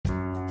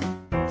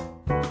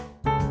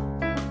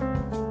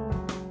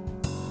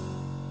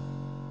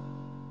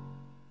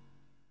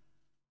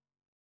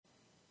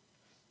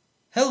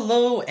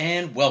Hello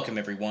and welcome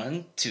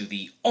everyone to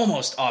the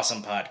Almost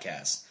Awesome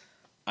Podcast.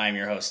 I'm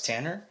your host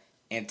Tanner,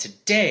 and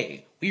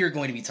today we are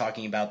going to be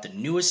talking about the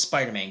newest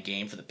Spider-Man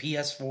game for the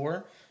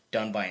PS4,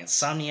 done by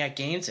Insomniac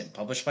Games and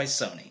published by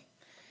Sony.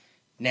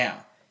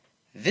 Now,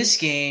 this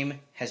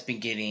game has been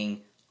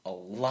getting a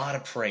lot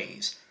of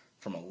praise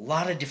from a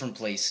lot of different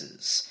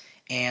places,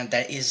 and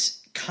that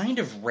is kind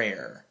of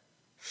rare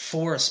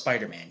for a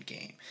Spider-Man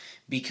game,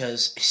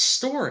 because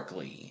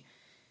historically,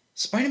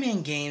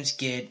 Spider-Man games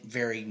get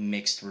very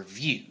mixed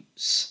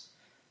reviews,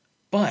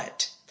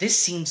 but this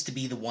seems to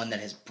be the one that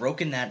has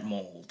broken that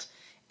mold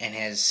and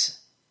has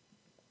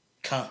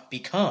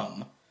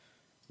become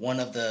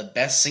one of the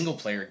best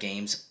single-player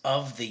games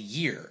of the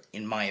year,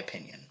 in my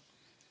opinion.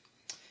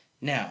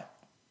 Now,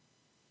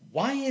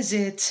 why is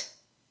it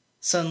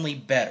suddenly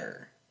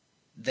better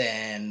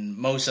than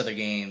most other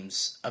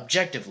games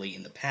objectively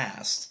in the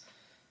past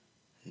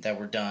that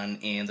were done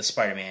in the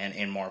Spider-Man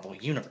and Marvel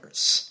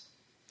universe?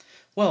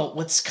 Well,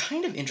 what's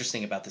kind of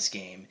interesting about this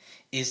game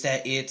is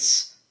that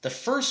it's the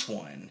first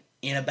one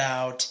in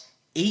about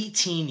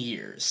 18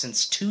 years,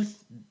 since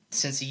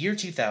the year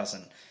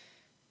 2000,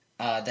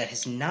 that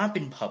has not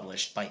been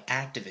published by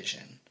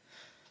Activision.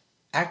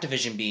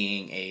 Activision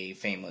being a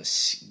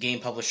famous game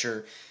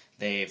publisher,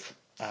 they've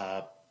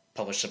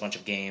published a bunch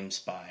of games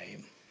by,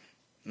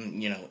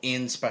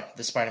 in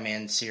the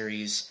Spider-Man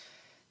series.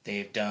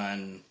 They've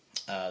done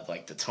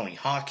like the Tony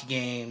Hawk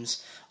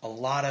games, a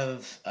lot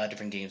of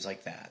different games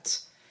like that.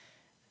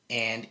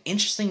 And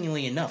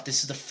interestingly enough,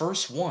 this is the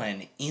first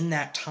one in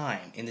that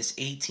time, in this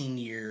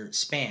 18-year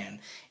span,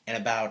 and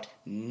about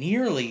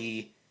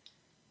nearly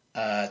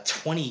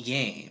 20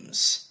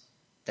 games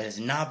that has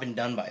not been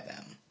done by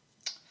them.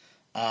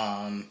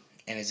 And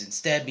is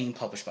instead being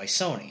published by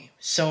Sony.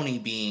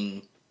 Sony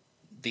being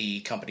the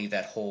company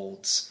that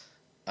holds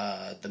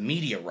the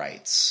media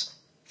rights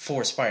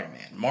for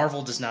Spider-Man.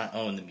 Marvel does not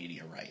own the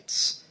media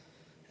rights.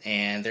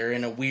 And they're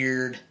in a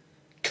weird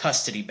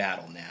custody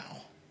battle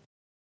now.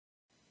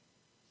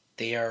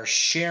 They are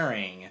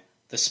sharing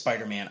the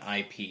Spider-Man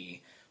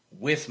IP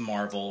with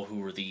Marvel, who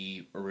were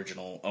the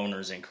original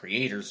owners and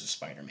creators of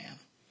Spider-Man.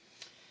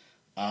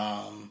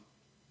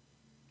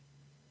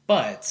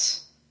 But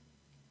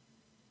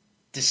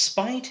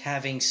despite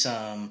having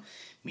some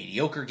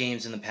mediocre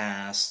games in the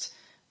past,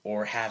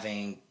 or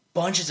having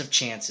bunches of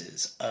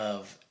chances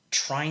of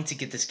trying to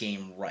get this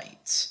game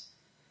right,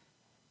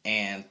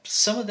 and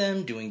some of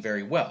them doing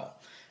very well.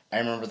 I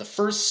remember the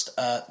first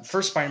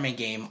Spider-Man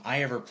game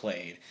I ever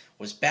played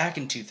was back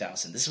in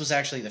 2000. This was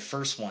actually the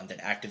first one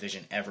that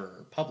Activision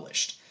ever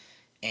published,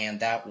 and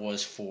that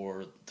was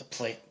for the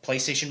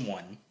PlayStation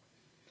 1,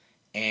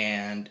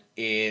 and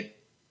it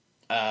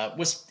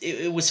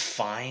was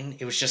fine.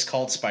 It was just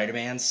called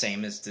Spider-Man,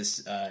 same as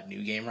this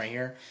new game right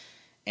here,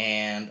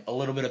 and a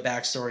little bit of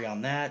backstory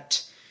on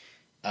that.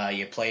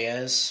 You play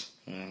as,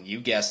 you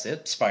guessed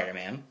it,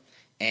 Spider-Man,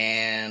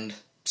 and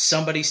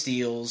somebody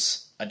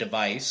steals a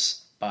device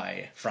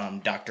from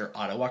Dr.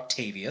 Otto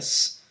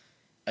Octavius,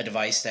 a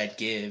device that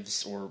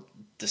gives or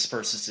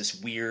disperses this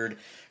weird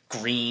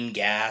green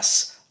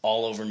gas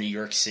all over New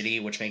York City,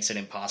 which makes it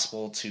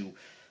impossible to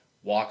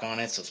walk on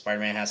it, so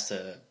Spider-Man has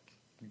to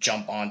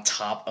jump on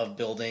top of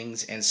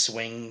buildings and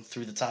swing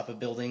through the top of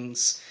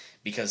buildings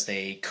because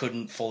they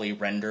couldn't fully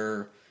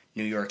render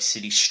New York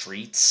City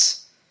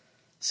streets.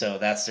 So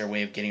that's their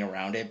way of getting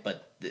around it,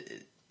 but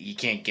you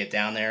can't get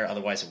down there,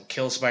 otherwise it will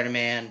kill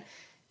Spider-Man,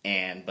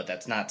 but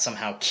that's not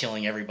somehow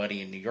killing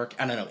everybody in New York.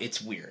 I don't know,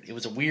 it's weird. It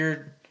was a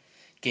weird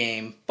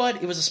game,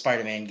 but it was a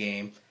Spider-Man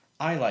game.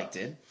 I liked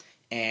it,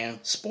 and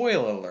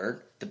spoiler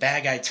alert, the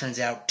bad guy turns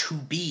out to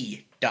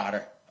be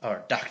daughter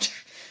Otto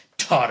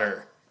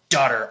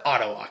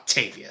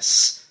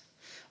Octavius.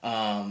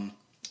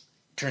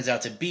 Turns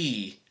out to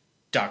be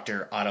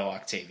Dr. Otto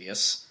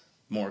Octavius,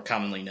 more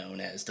commonly known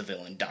as the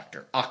villain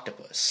Dr.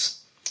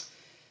 Octopus.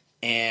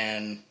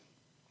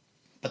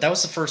 But that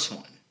was the first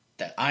one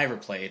that I ever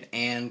played,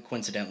 and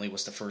coincidentally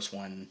was the first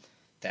one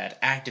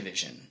that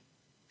Activision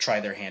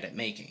tried their hand at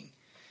making.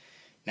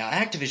 Now,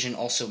 Activision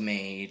also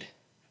made,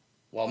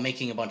 while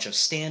making a bunch of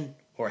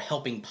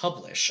helping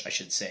publish, I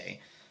should say,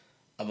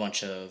 a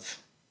bunch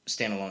of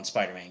standalone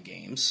Spider-Man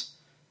games,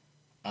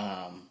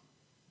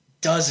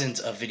 dozens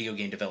of video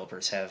game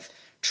developers have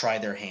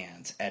tried their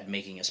hands at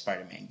making a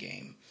Spider-Man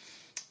game.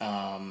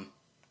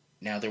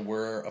 Now, there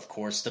were, of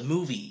course, the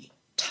movie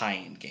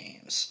tie-in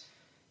games.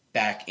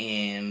 Back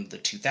in the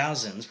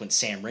 2000s, when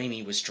Sam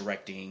Raimi was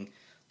directing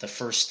the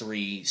first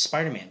 3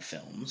 Spider-Man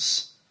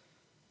films,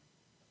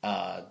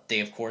 they,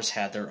 of course,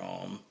 had their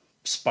own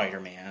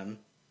Spider-Man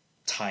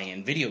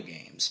tie-in video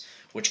games,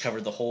 which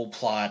covered the whole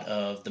plot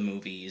of the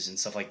movies and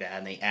stuff like that,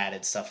 and they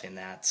added stuff in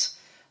that.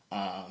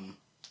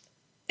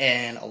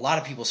 And a lot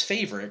of people's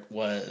favorite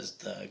was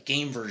the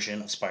game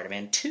version of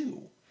Spider-Man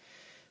 2,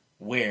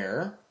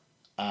 where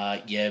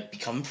you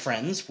become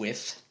friends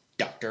with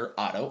Dr.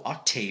 Otto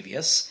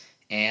Octavius,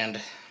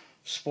 and,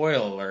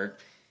 spoiler alert,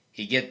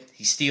 he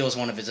steals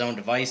one of his own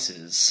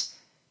devices,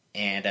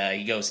 and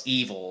he goes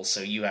evil, so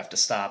you have to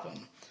stop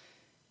him.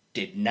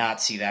 Did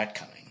not see that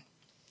coming.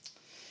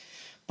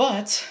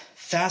 But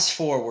fast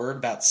forward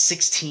about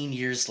 16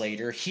 years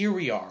later, here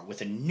we are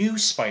with a new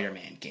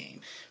Spider-Man game,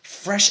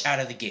 fresh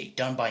out of the gate,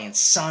 done by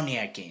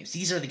Insomniac Games.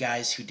 These are the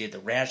guys who did the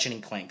Ratchet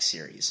and Clank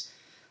series,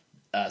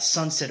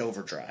 Sunset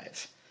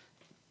Overdrive.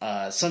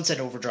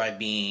 Sunset Overdrive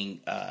being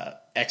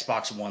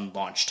Xbox One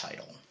launch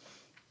title.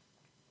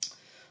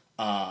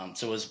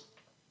 So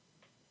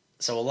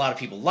a lot of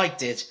people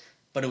liked it,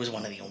 but it was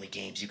one of the only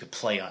games you could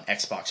play on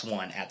Xbox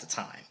One at the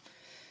time.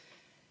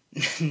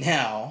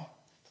 Now,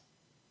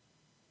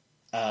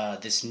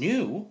 this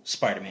new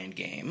Spider-Man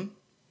game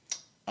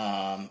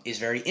is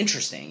very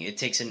interesting. It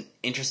takes an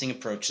interesting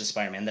approach to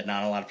Spider-Man that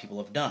not a lot of people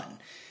have done.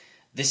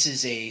 This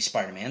is a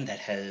Spider-Man that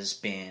has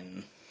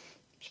been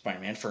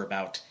Spider-Man for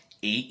about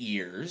 8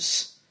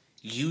 years.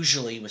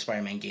 Usually with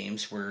Spider-Man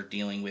games, we're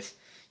dealing with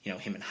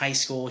him in high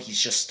school.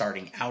 He's just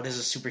starting out as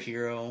a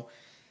superhero.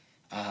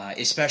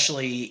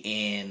 Especially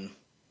in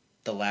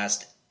the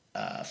last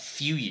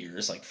few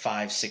years, like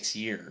 5-6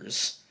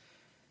 years,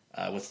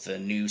 with the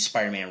new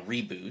Spider-Man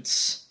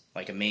reboots,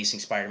 like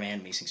Amazing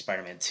Spider-Man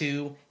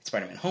 2,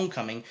 Spider-Man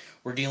Homecoming,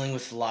 we're dealing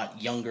with a lot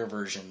younger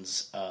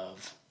versions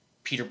of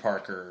Peter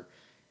Parker,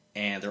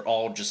 and they're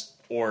all just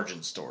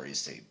origin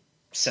stories. They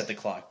set the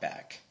clock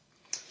back.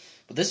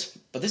 But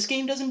this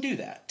game doesn't do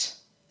that.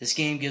 This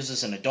game gives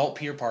us an adult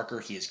Peter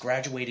Parker. He has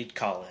graduated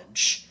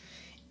college,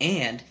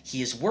 and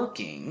he is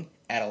working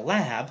at a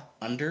lab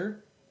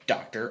under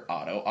Dr.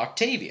 Otto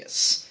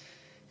Octavius.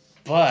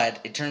 But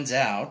it turns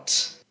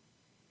out,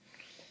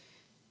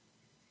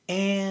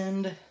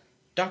 and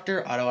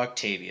Dr. Otto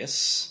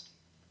Octavius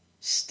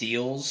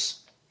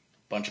steals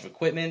a bunch of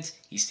equipment,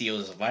 he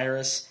steals a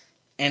virus,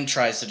 and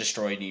tries to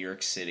destroy New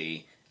York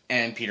City,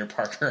 and Peter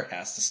Parker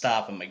has to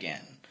stop him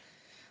again.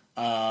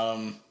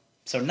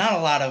 So not a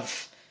lot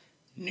of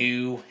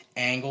new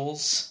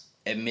angles,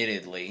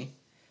 admittedly.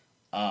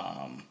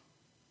 But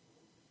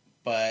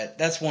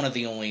that's one of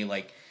the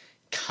only,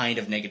 kind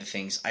of negative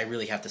things I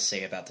really have to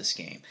say about this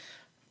game.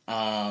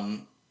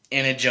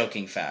 In a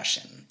joking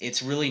fashion.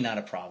 It's really not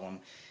a problem.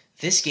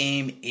 This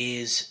game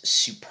is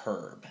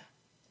superb.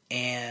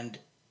 And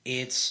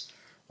it's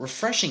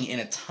refreshing in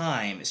a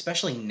time,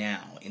 especially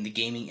now in the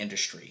gaming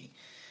industry,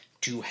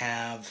 to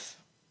have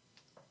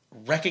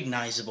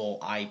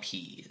recognizable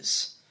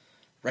IPs,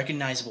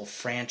 recognizable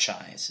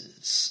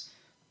franchises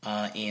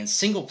in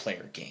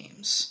single-player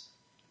games,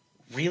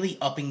 really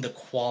upping the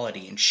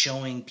quality and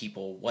showing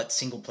people what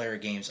single-player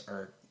games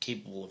are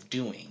capable of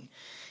doing.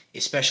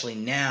 Especially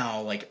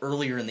now, like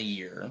earlier in the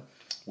year,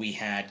 we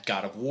had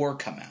God of War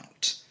come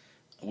out,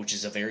 which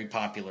is a very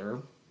popular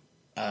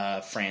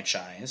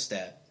franchise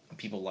that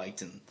people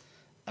liked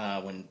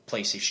when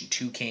PlayStation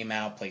 2 came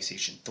out,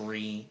 PlayStation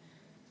 3.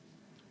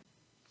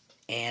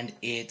 And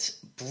it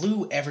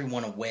blew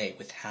everyone away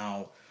with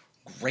how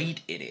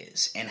great it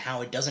is and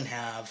how it doesn't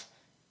have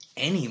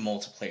any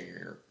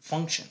multiplayer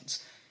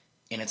functions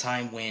in a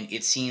time when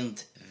it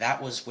seemed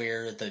that was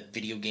where the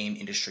video game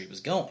industry was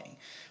going.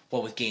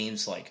 But with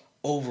games like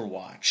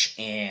Overwatch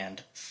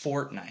and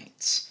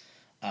Fortnite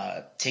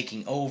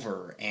taking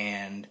over,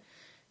 and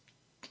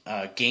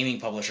gaming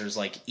publishers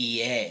like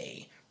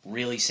EA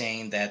really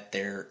saying that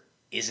there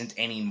isn't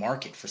any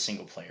market for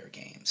single-player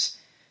games.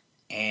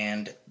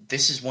 And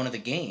this is one of the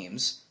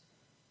games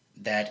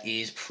that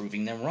is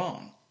proving them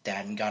wrong.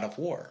 That and God of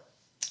War.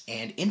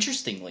 And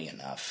interestingly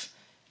enough,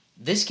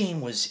 this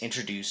game was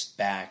introduced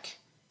back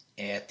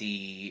at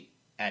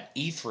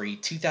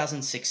E3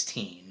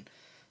 2016,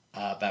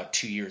 about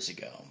 2 years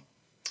ago.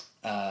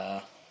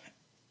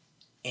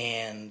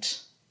 And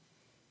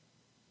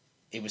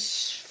it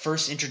was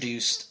first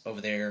introduced over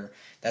there.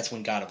 That's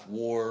when God of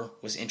War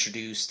was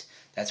introduced.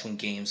 That's when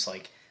games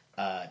like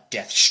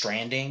Death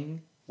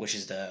Stranding, which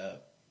is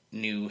the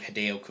new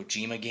Hideo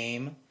Kojima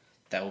game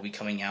that will be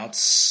coming out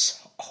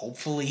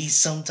hopefully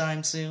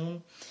sometime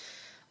soon.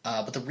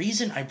 But the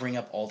reason I bring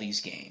up all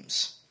these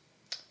games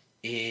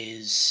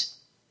is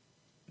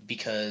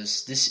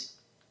because this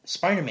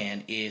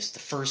Spider-Man is the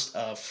first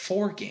of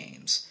 4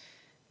 games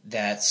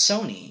that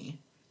Sony,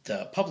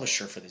 the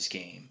publisher for this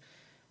game,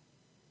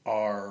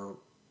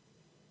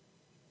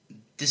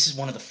 this is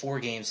one of the 4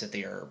 games that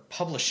they are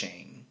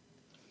publishing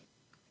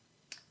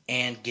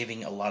and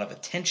giving a lot of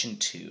attention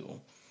to,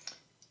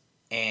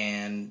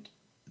 and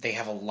they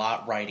have a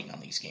lot riding on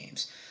these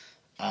games.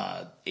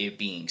 It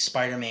being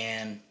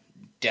Spider-Man,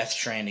 Death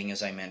Stranding,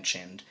 as I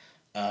mentioned,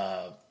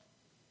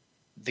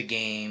 the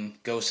game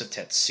Ghost of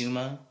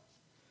Tetsuma,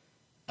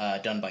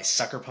 done by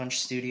Sucker Punch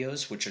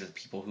Studios, which are the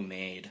people who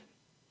made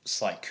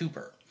Sly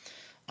Cooper,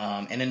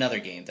 and another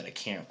game that I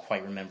can't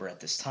quite remember at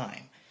this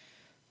time.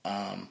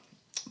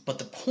 But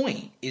the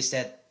point is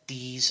that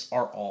these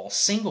are all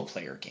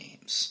single-player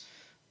games,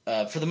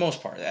 for the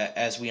most part,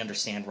 as we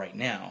understand right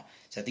now,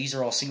 is that these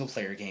are all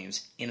single-player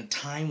games in a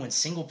time when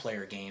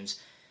single-player games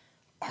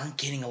aren't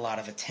getting a lot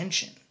of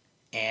attention.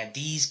 And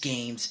these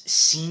games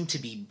seem to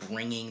be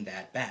bringing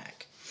that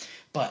back.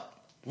 But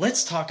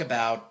let's talk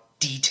about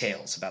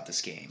details about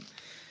this game.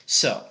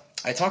 So,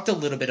 I talked a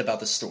little bit about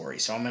the story,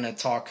 so I'm going to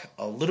talk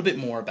a little bit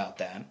more about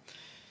that.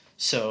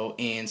 So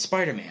in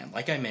Spider-Man,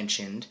 like I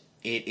mentioned,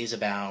 it is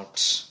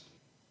about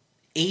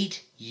 8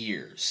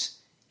 years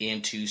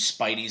into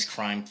Spidey's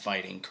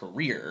crime-fighting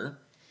career,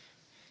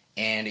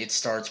 and it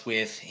starts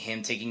with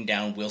him taking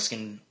down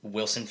Wilson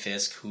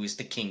Fisk, who is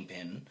the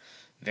Kingpin,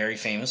 very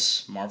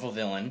famous Marvel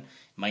villain. You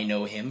might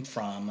know him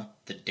from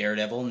the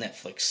Daredevil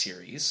Netflix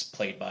series,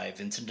 played by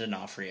Vincent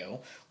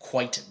D'Onofrio,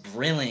 quite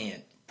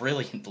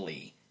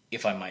brilliantly,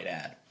 if I might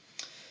add.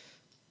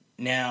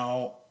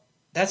 Now,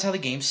 that's how the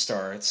game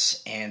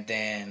starts, and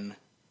then,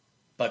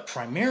 but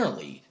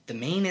primarily, the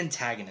main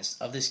antagonist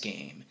of this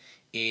game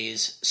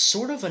is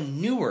sort of a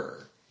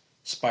newer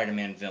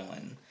Spider-Man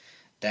villain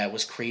that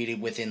was created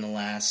within the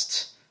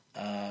last,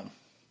 I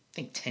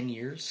think, 10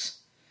 years.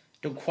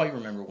 Don't quite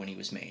remember when he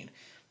was made.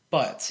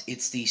 But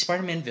it's the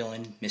Spider-Man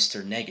villain,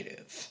 Mr.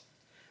 Negative,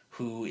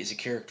 who is a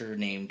character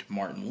named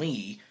Martin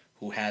Lee,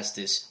 who has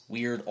this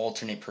weird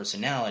alternate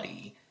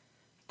personality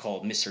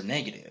called Mr.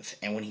 Negative.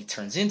 And when he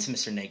turns into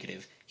Mr.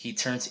 Negative, he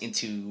turns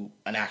into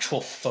an actual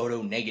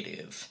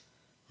photo-negative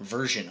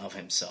version of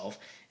himself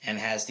and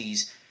has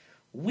these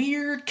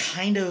weird,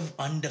 kind of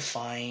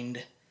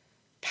undefined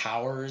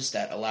powers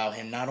that allow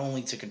him not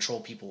only to control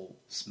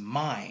people's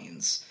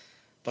minds,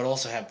 but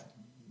also have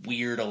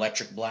weird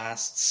electric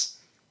blasts.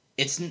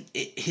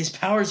 His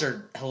powers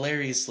are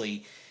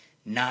hilariously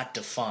not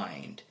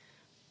defined,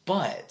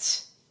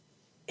 but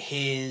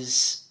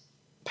his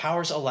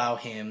powers allow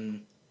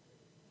him,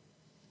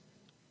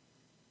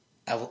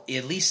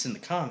 at least in the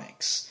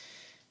comics,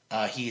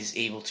 he is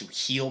able to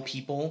heal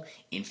people.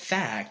 In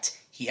fact,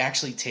 he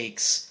actually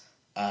takes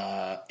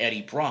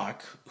Eddie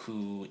Brock,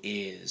 who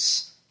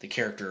is the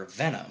character of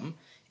Venom,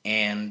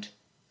 and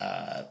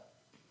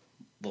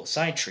little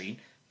side treat,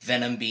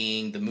 Venom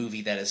being the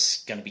movie that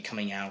is going to be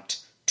coming out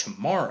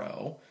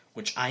tomorrow,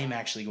 which I am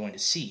actually going to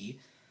see.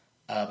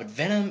 But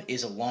Venom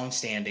is a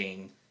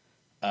long-standing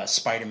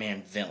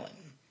Spider-Man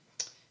villain.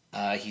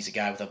 He's a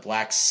guy with a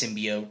black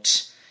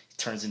symbiote. He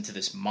turns into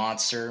this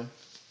monster.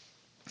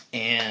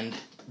 And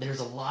there's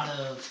a lot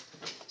of...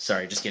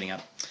 Sorry, just getting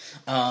up.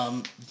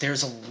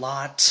 There's a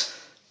lot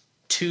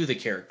to the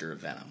character of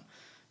Venom.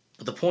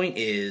 But the point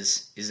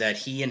is that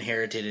he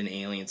inherited an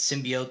alien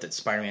symbiote that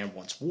Spider-Man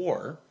once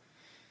wore.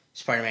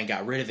 Spider-Man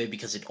got rid of it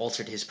because it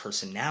altered his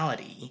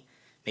personality,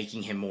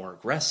 making him more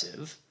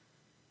aggressive,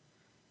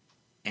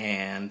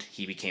 and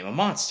he became a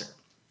monster.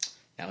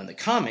 Now in the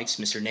comics,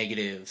 Mr.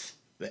 Negative,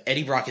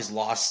 Eddie Brock has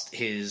lost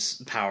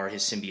his power,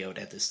 his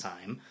symbiote at this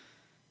time,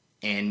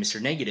 and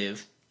Mr.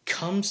 Negative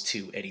comes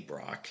to Eddie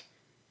Brock,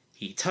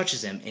 he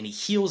touches him, and he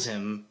heals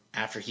him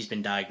after he's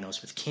been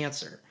diagnosed with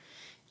cancer.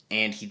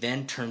 And he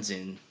then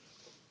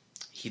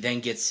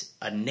gets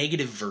a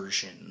negative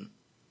version,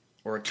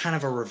 or a kind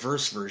of a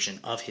reverse version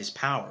of his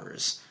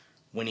powers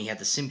when he had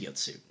the symbiote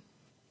suit.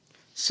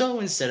 So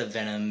instead of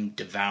Venom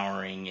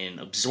devouring and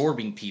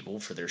absorbing people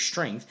for their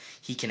strength,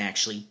 he can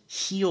actually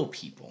heal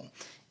people.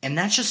 And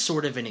that's just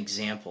sort of an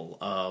example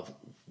of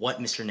what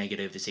Mr.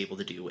 Negative is able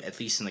to do, at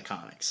least in the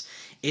comics.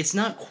 It's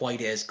not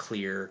quite as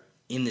clear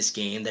in this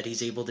game that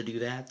he's able to do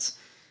that.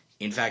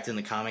 In fact, in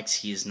the comics,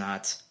 he is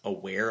not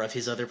aware of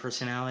his other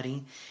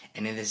personality.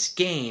 And in this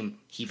game,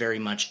 he very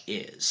much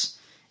is.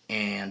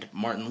 And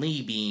Martin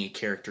Lee, being a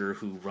character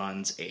who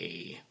runs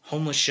a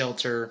homeless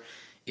shelter,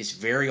 is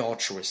very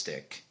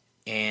altruistic.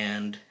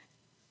 And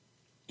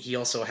he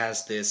also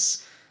has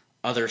this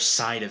other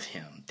side of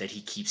him that he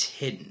keeps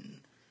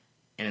hidden.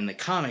 And in the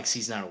comics,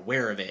 he's not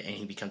aware of it, and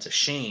he becomes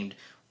ashamed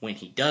when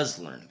he does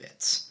learn of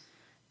it.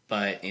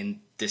 But in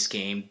this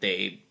game,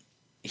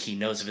 he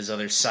knows of his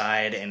other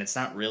side, and it's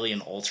not really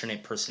an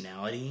alternate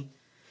personality.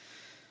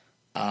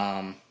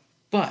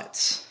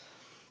 But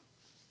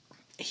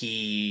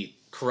he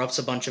corrupts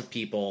a bunch of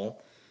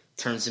people,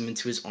 turns them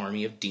into his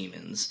army of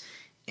demons,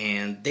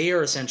 and they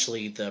are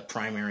essentially the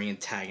primary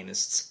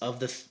antagonists of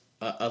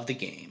the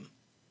game,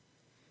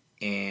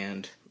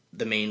 and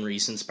the main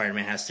reason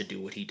Spider-Man has to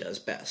do what he does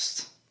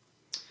best.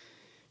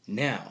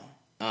 Now,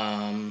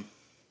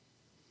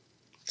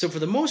 so for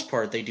the most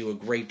part, they do a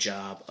great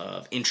job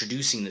of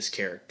introducing this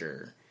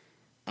character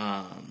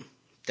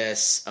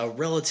that's a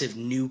relative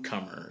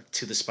newcomer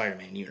to the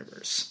Spider-Man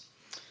universe.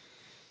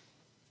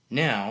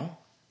 Now,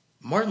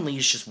 Martin Lee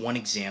is just one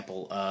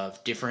example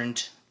of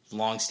different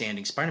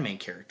long-standing Spider-Man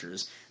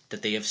characters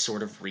that they have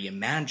sort of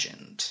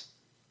reimagined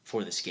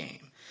for this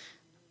game.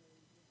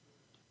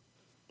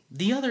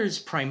 The others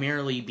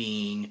primarily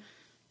being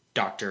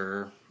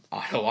Dr.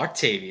 Otto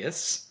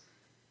Octavius,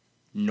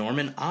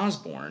 Norman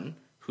Osborn,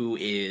 who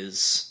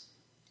is,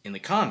 in the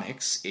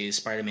comics, is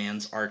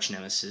Spider-Man's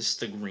arch-nemesis,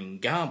 the Green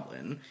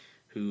Goblin,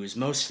 who is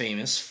most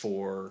famous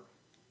for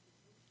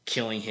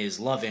killing his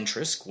love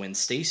interest, Gwen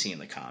Stacy, in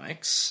the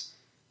comics,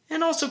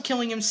 and also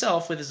killing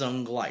himself with his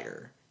own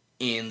glider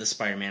in the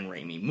Spider-Man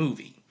Raimi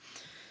movie.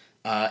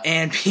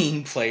 And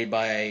being played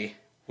by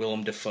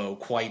Willem Dafoe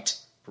quite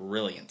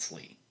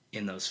brilliantly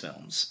in those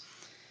films.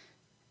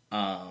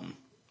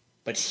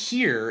 But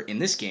here, in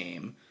this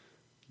game,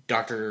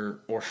 Norman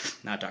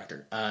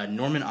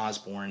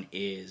Osborn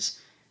is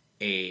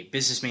a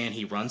businessman.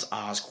 He runs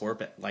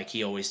Oscorp like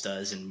he always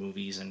does in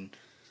movies and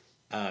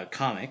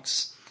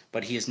comics,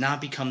 but he has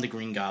not become the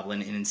Green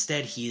Goblin, and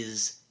instead he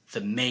is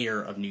the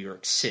mayor of New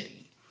York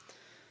City.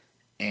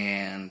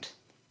 And,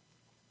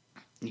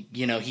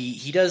 you know,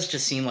 he does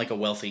just seem like a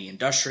wealthy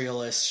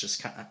industrialist,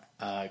 just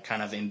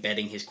kind of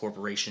embedding his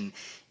corporation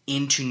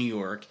into New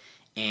York,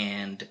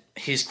 and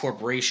his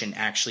corporation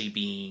actually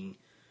being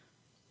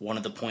one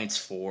of the points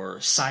for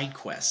side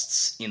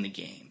quests in the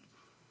game,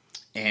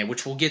 and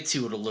which we'll get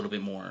to it a little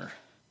bit more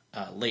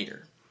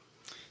later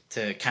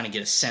to kind of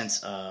get a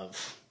sense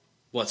of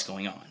what's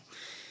going on.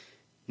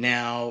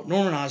 Now,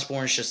 Norman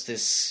Osborn is just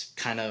this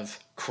kind of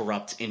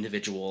corrupt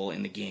individual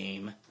in the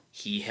game.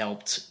 He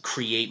helped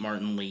create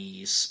Martin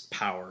Lee's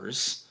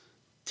powers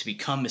to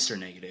become Mr.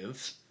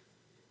 Negative,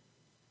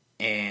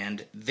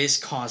 and this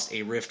caused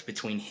a rift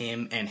between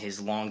him and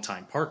his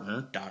longtime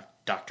partner,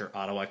 Dr.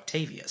 Otto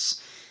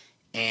Octavius.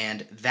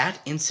 And that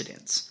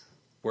incident,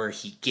 where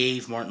he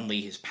gave Martin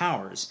Lee his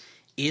powers,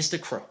 is the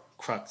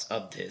crux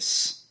of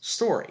this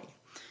story.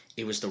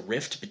 It was the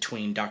rift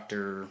between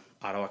Dr.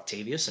 Otto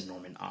Octavius and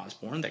Norman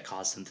Osborn that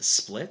caused them to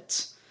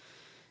split,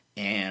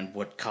 and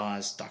what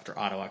caused Dr.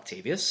 Otto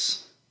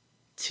Octavius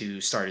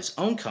to start his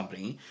own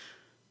company,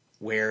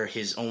 where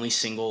his only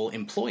single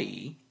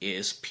employee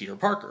is Peter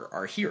Parker,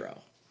 our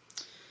hero.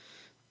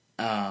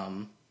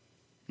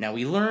 Now,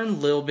 we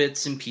learn little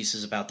bits and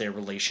pieces about their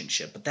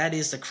relationship, but that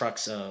is the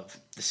crux of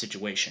the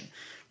situation.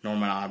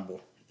 Norman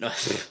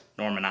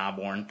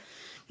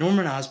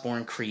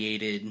Osborn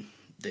created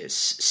this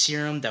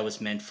serum that was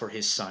meant for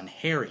his son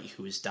Harry,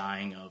 who is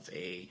dying of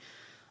a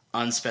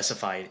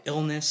unspecified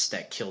illness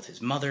that killed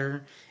his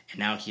mother, and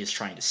now he is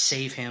trying to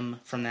save him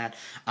from that.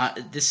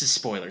 This is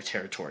spoiler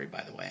territory,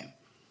 by the way.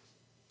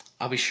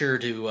 I'll be sure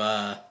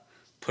to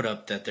put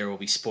up that there will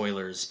be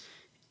spoilers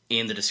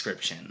in the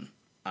description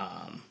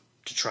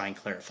to try and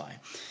clarify.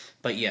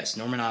 But yes,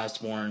 Norman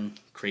Osborn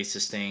creates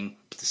this thing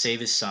to save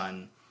his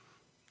son,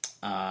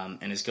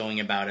 and is going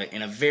about it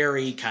in a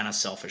very kind of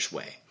selfish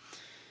way.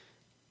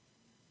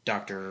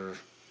 Dr.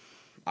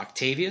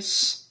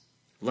 Octavius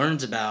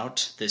learns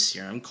about this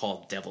serum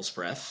called Devil's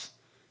Breath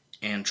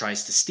and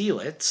tries to steal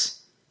it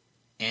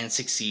and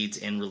succeeds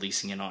in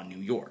releasing it on New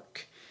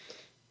York.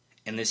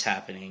 And this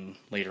happening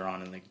later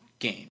on in the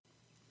game.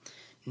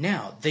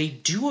 Now, they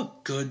do a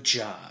good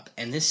job,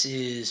 and this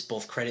is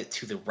both credit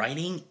to the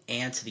writing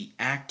and to the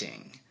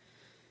acting,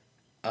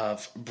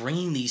 of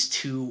bringing these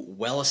two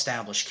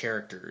well-established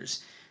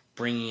characters,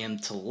 bringing them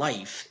to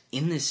life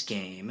in this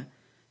game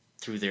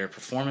through their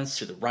performance,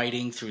 through the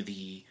writing, through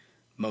the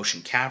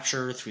motion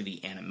capture, through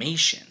the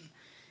animation.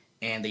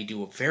 And they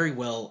do a very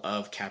well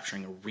of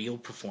capturing a real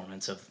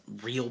performance of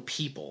real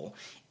people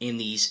in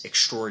these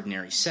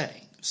extraordinary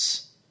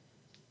settings.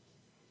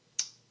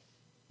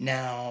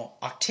 Now,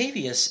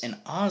 Octavius and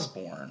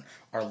Osborn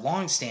are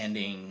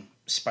long-standing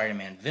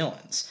Spider-Man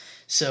villains.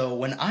 So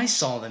when I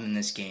saw them in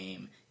this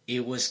game,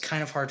 it was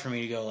kind of hard for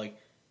me to go like,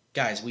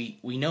 guys, we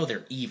know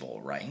they're evil,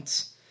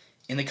 right?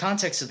 In the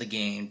context of the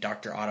game,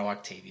 Dr. Otto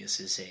Octavius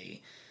is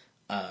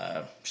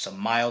just a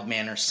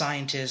mild-mannered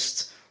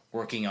scientist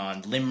working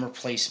on limb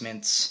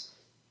replacements,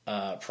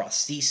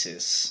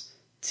 prosthesis,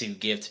 to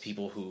give to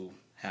people who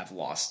have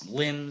lost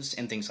limbs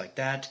and things like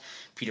that.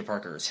 Peter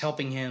Parker is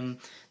helping him.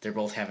 They're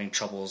both having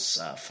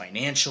troubles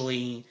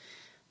financially.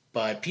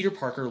 But Peter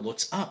Parker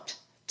looks up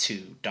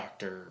to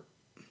Doc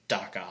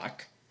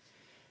Ock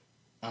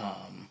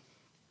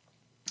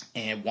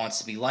and wants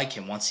to be like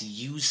him, wants to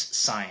use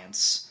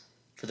science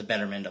for the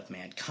betterment of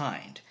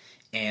mankind.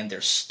 And they're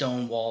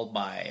stonewalled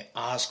by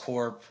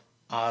Oscorp,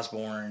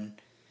 Osborn,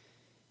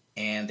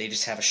 and they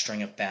just have a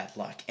string of bad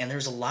luck. And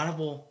there's a lot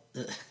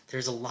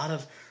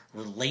of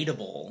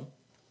relatable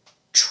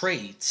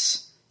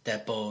traits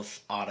that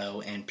both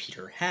Otto and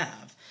Peter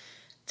have.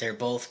 They're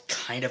both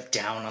kind of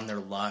down on their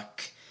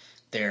luck.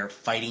 They're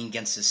fighting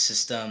against the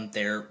system.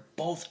 They're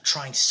both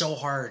trying so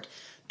hard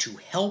to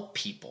help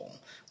people,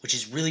 which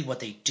is really what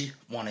they do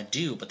want to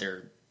do, but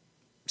they're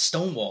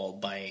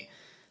stonewalled by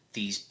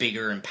these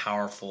bigger and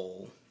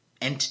powerful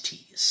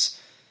entities.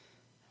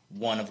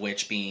 One of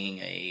which being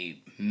a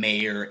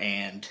mayor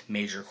and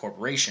major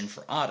corporation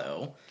for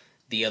Otto,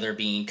 the other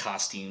being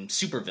costume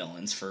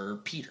supervillains for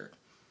Peter.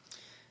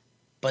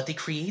 But they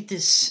create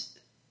this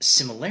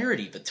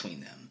similarity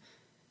between them.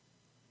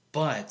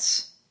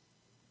 But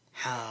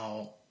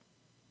how,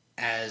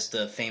 as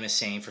the famous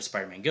saying for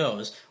Spider-Man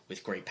goes,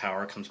 with great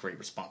power comes great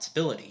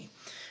responsibility.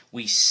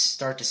 We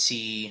start to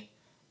see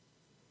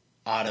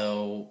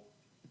Otto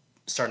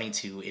starting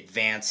to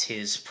advance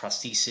his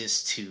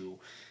prosthesis to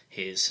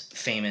his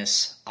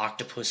famous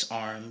octopus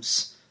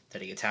arms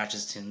that he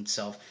attaches to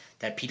himself,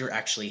 that Peter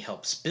actually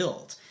helps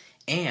build.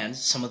 And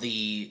some of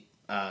the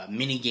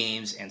mini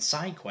games and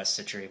side quests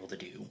that you're able to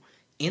do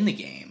in the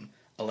game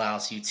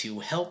allows you to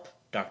help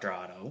Dr.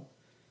 Otto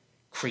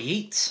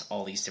create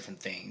all these different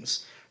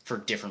things for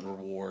different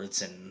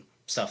rewards and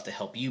stuff to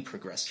help you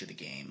progress through the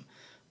game.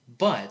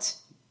 But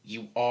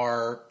you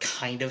are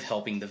kind of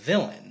helping the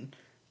villain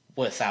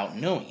without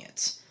knowing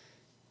it.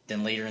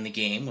 Then later in the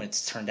game, when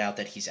it's turned out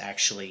that he's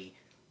actually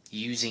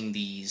using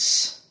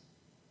these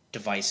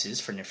devices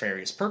for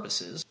nefarious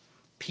purposes,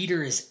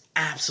 Peter is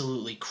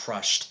absolutely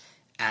crushed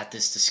at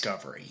this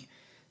discovery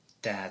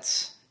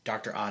that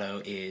Dr.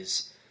 Otto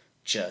is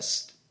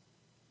just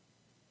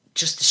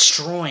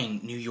destroying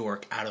New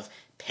York out of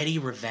petty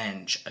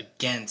revenge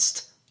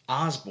against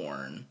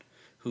Osborn,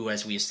 who,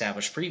 as we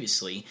established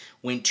previously,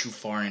 went too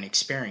far in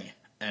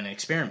an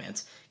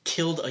experiment,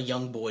 killed a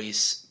young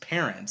boy's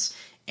parents,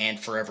 and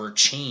forever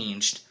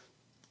changed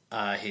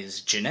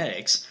his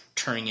genetics,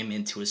 turning him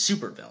into a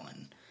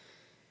supervillain.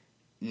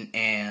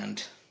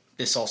 And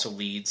this also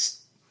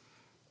leads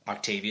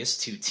Octavius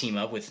to team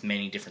up with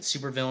many different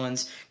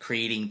supervillains,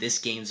 creating this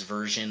game's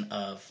version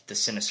of the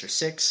Sinister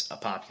Six, a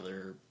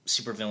popular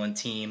supervillain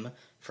team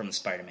from the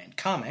Spider-Man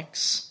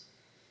comics.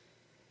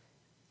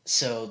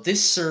 So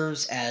this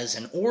serves as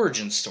an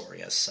origin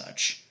story, as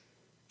such,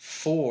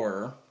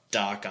 for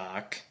Doc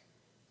Ock,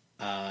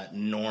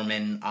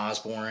 Norman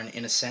Osborn,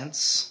 in a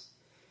sense,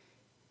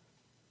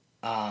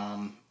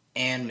 and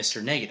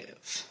Mr.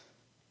 Negative.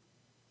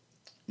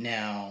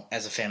 Now,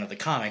 as a fan of the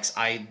comics,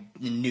 I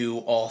knew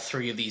all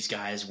three of these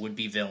guys would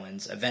be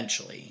villains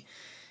eventually.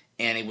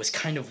 And it was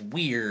kind of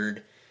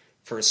weird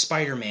for a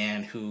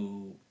Spider-Man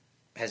who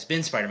has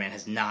been Spider-Man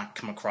has not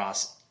come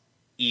across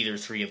either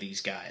three of these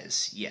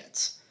guys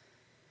yet.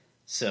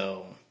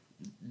 So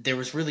there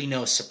was really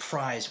no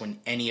surprise when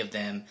any of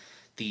them,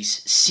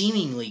 these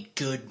seemingly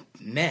good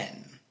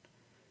men,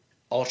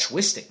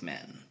 altruistic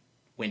men,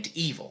 went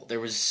evil. There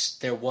was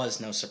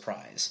no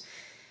surprise.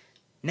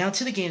 Now,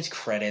 to the game's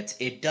credit,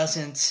 it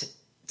doesn't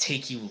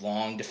take you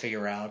long to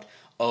figure out,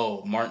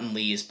 oh, Martin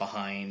Lee is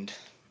behind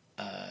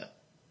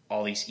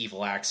all these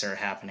evil acts that are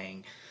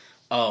happening.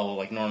 Oh,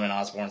 like Norman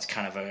Osborn's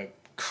kind of a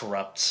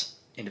corrupt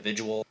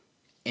individual.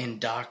 And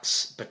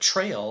Doc's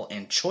betrayal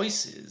and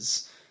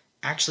choices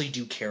actually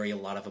do carry a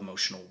lot of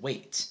emotional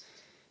weight.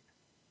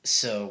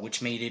 So,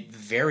 which made it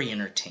very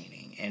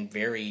entertaining and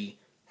very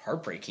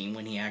heartbreaking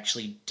when he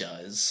actually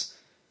does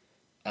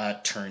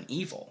turn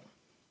evil.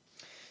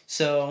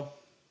 So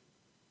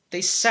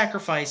they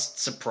sacrificed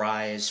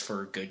surprise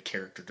for good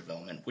character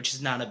development, which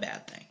is not a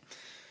bad thing.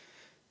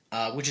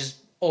 Which is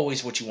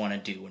always what you want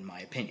to do, in my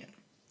opinion.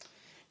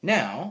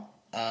 Now,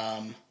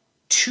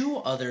 two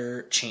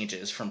other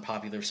changes from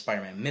popular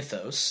Spider-Man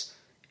mythos,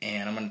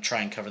 and I'm going to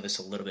try and cover this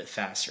a little bit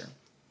faster,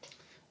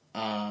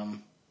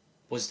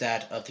 was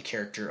that of the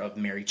character of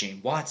Mary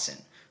Jane Watson,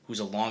 who's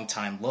a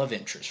longtime love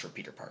interest for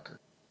Peter Parker.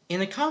 In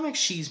the comics,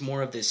 she's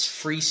more of this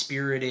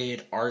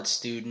free-spirited art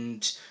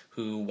student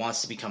who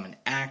wants to become an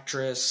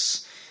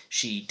actress.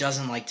 She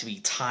doesn't like to be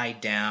tied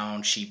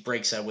down. She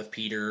breaks up with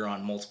Peter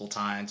on multiple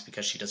times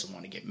because she doesn't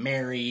want to get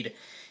married,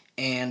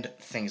 and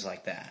things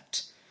like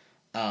that.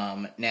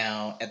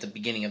 Now, at the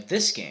beginning of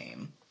this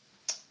game,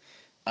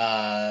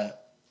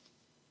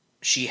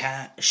 she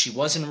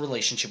was in a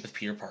relationship with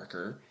Peter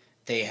Parker.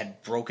 They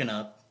had broken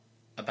up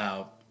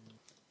about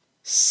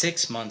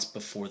 6 months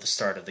before the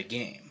start of the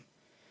game,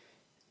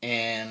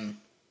 and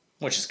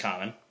which is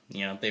common.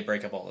 They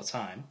break up all the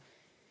time.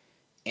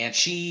 And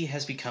she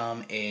has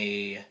become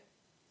a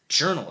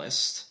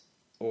journalist,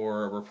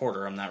 or a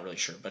reporter, I'm not really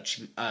sure, but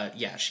she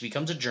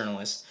becomes a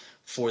journalist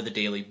for the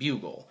Daily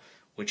Bugle,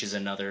 which is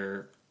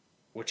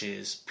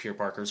Peter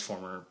Parker's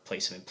former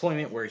place of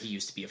employment, where he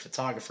used to be a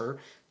photographer,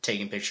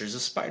 taking pictures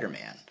of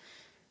Spider-Man.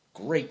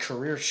 Great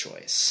career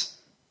choice.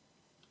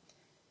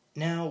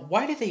 Now,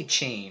 why did they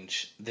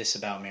change this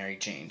about Mary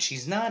Jane?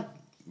 She's not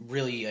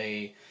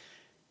really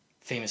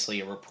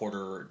famously a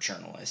reporter or a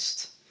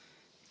journalist.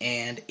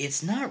 And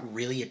it's not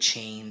really a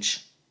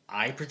change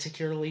I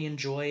particularly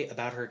enjoy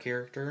about her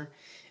character,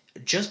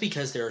 just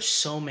because there are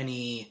so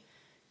many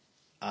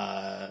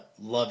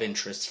love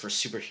interests for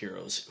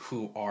superheroes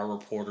who are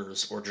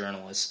reporters or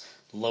journalists.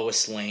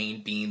 Lois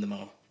Lane being the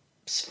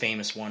most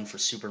famous one for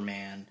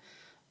Superman.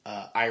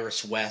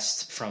 Iris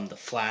West from the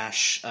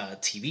Flash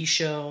TV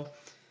show.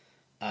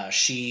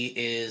 She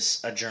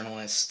is a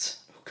journalist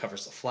who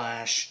covers the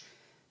Flash.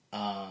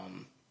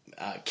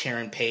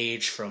 Karen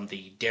Page from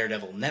the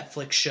Daredevil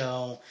Netflix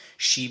show.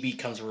 She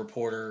becomes a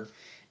reporter.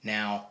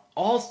 Now,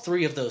 all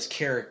three of those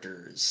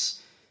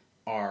characters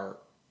are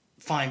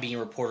fine being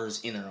reporters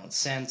in their own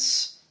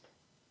sense.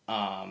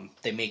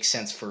 They make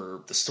sense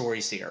for the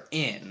stories they are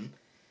in.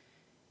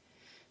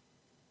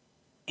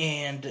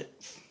 And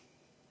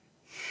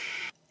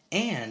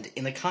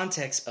in the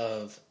context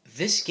of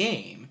this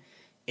game,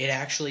 it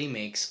actually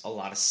makes a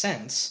lot of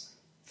sense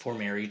for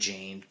Mary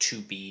Jane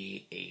to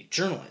be a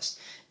journalist,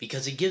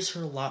 because it gives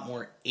her a lot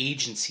more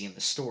agency in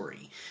the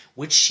story,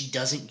 which she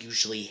doesn't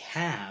usually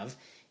have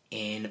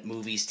in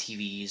movies,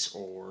 TVs,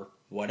 or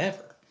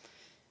whatever.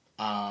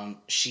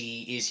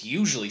 She is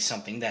usually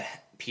something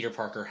that Peter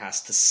Parker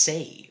has to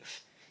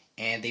save,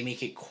 and they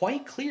make it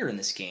quite clear in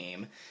this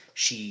game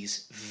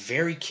she's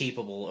very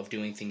capable of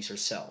doing things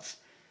herself.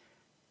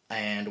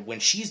 And when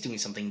she's doing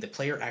something, the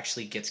player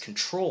actually gets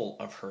control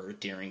of her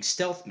during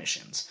stealth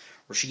missions,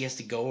 where she has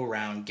to go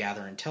around,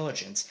 gather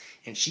intelligence,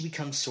 and she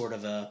becomes sort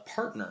of a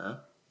partner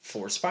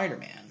for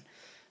Spider-Man.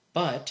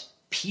 But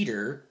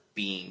Peter,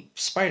 being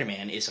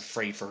Spider-Man, is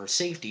afraid for her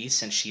safety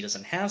since she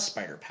doesn't have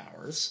spider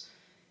powers,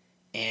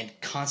 and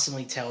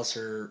constantly tells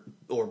her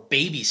or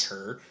babies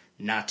her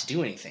not to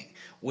do anything,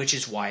 which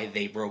is why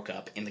they broke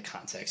up in the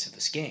context of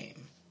this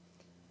game.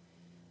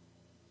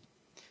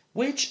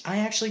 Which I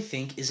actually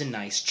think is a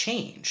nice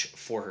change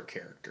for her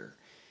character.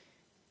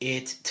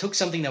 It took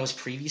something that was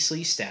previously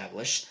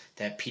established,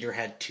 that Peter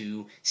had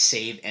to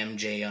save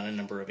MJ on a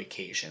number of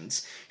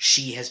occasions.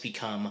 She has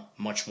become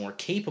much more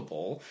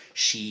capable.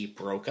 She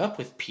broke up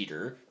with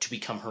Peter to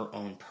become her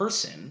own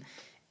person.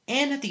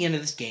 And at the end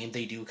of this game,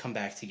 they do come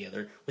back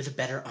together with a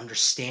better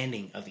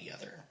understanding of the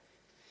other.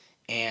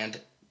 And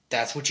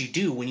that's what you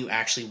do when you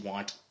actually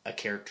want a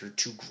character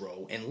to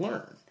grow and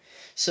learn.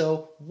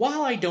 So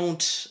while I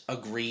don't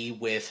agree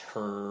with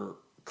her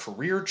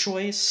career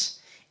choice,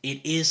 it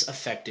is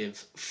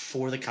effective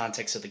for the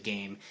context of the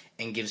game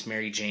and gives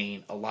Mary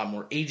Jane a lot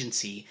more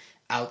agency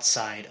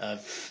outside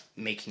of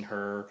making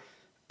her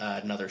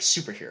another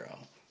superhero,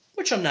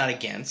 which I'm not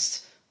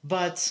against,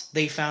 but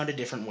they found a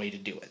different way to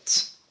do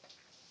it.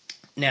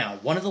 Now,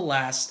 one of the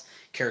last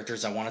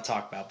characters I want to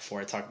talk about before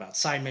I talk about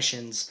side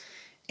missions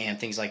and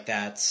things like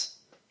that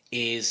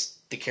is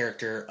the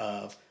character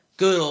of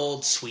good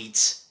old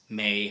sweet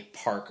May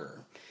Parker.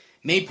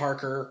 May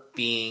Parker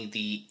being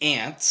the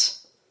aunt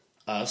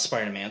of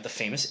Spider-Man, the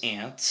famous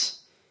aunt.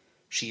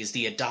 She is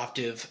the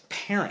adoptive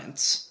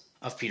parent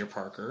of Peter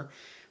Parker.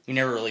 We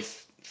never really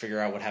figure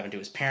out what happened to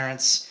his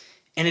parents,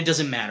 and it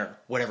doesn't matter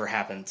whatever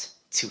happened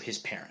to his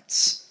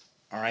parents.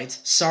 Alright?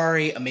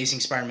 Sorry,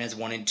 Amazing Spider-Man's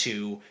 1 and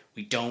 2.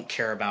 We don't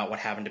care about what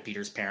happened to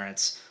Peter's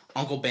parents.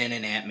 Uncle Ben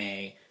and Aunt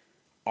May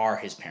are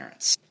his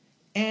parents.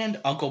 And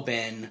Uncle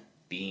Ben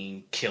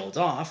being killed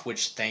off,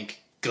 which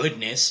thank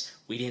goodness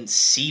we didn't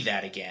see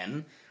that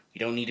again. We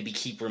don't need to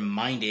keep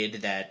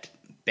reminded that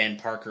Ben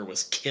Parker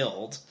was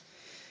killed.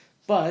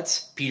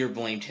 But Peter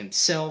blamed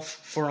himself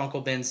for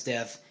Uncle Ben's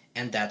death,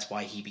 and that's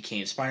why he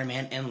became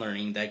Spider-Man, and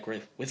learning that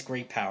with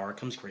great power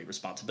comes great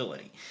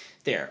responsibility.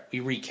 There, we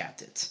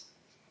recapped it.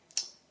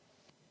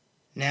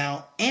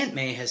 Now, Aunt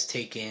May has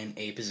taken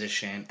a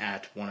position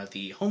at one of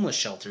the homeless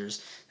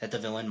shelters that the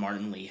villain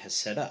Martin Lee has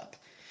set up.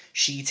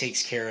 She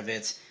takes care of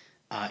it.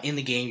 In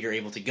the game, you're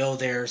able to go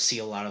there, see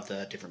a lot of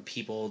the different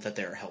people that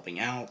they're helping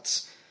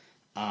out,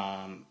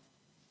 and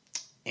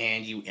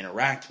you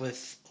interact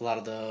with a lot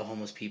of the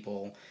homeless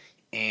people,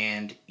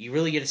 and you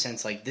really get a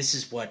sense like this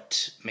is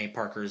what May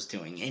Parker is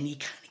doing, and you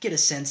kind of get a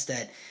sense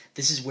that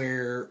this is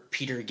where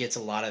Peter gets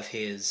a lot of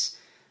his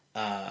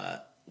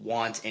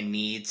want and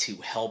need to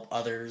help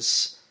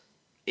others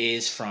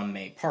is from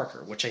May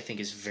Parker, which I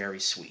think is very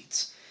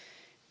sweet.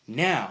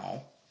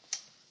 Now,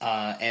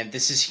 and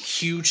this is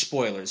huge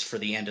spoilers for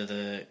the end of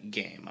the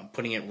game. I'm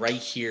putting it right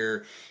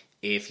here.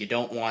 If you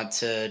don't want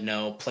to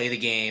know, play the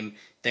game,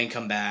 then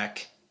come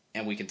back,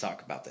 and we can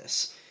talk about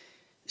this.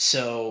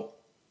 So,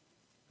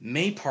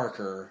 May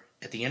Parker,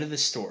 at the end of the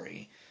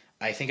story,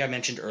 I think I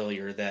mentioned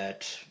earlier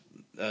that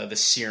the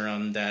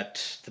serum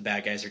that the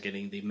bad guys are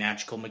getting, the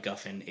magical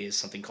MacGuffin, is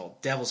something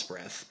called Devil's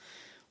Breath,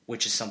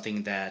 which is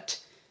something that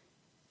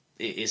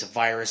is a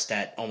virus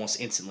that almost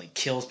instantly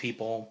kills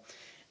people.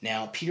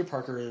 Now, Peter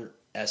Parker,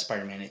 as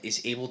Spider-Man,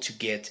 is able to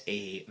get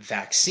a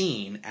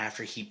vaccine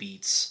after he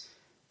beats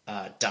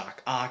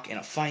Doc Ock in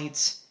a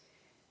fight,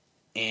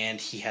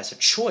 and he has a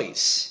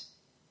choice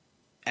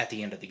at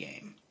the end of the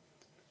game.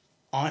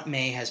 Aunt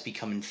May has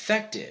become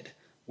infected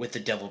with the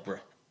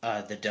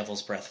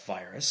Devil's Breath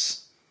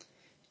virus,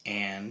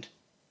 and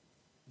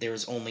there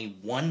is only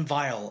one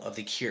vial of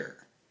the cure.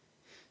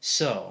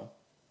 So,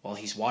 while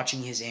he's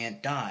watching his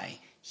aunt die,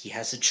 he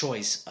has a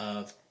choice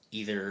of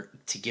either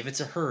to give it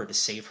to her to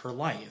save her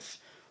life,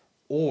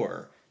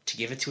 or to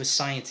give it to a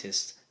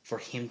scientist for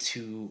him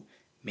to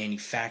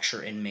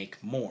manufacture and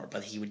make more,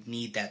 but he would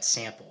need that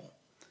sample.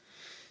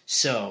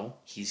 So,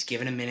 he's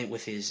given a minute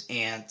with his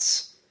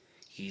aunt.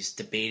 He's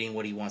debating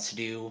what he wants to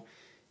do.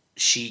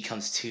 She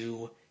comes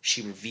to.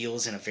 She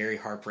reveals in a very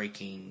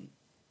heartbreaking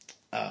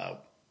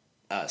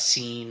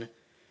scene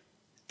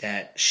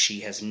that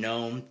she has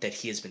known that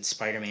he has been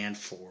Spider-Man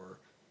for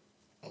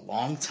a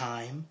long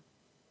time.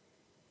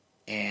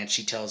 And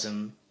she tells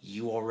him,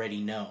 "You already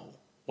know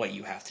what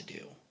you have to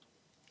do."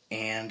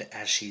 And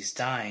as she's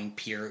dying,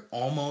 Peter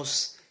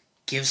almost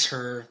gives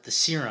her the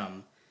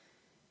serum,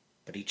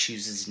 but he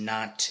chooses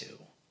not to,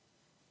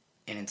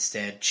 and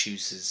instead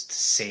chooses to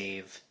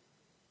save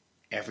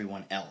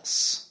everyone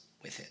else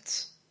with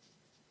it.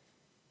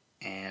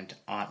 And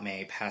Aunt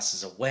May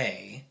passes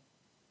away,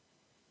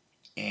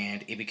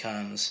 and it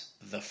becomes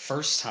the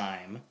first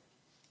time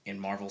in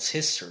Marvel's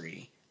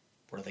history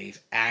where they've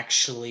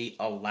actually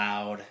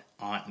allowed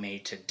Aunt May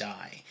to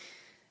die.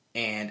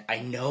 And I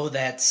know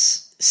that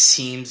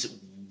seems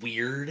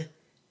weird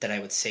that I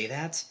would say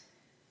that,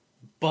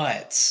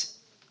 but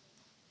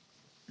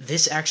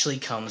this actually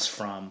comes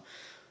from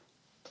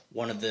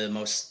one of the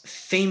most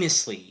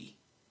famously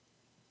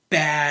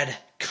bad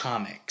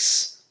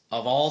comics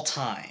of all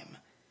time.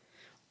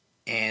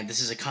 And this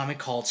is a comic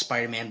called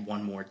Spider-Man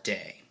One More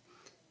Day.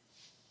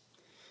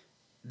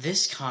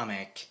 This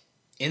comic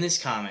in this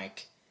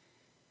comic,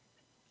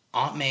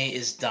 Aunt May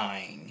is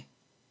dying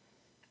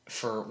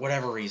for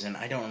whatever reason.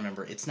 I don't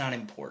remember. It's not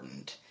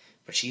important.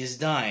 But she is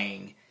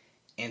dying,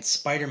 and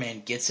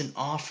Spider-Man gets an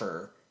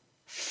offer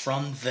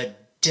from the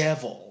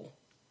devil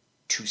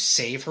to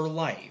save her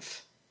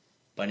life.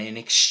 But in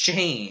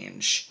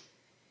exchange,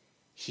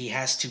 he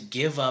has to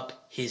give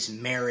up his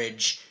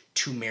marriage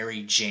to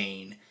Mary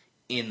Jane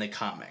in the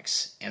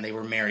comics. And they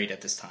were married at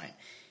this time.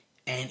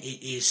 And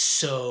it is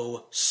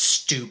so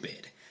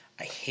stupid.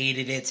 I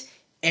hated it.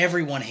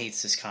 Everyone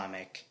hates this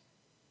comic.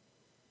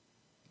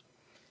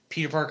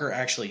 Peter Parker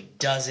actually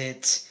does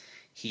it.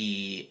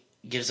 He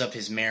gives up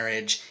his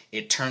marriage.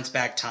 It turns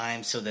back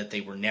time so that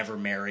they were never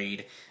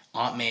married.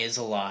 Aunt May is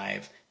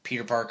alive.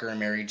 Peter Parker and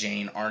Mary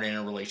Jane aren't in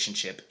a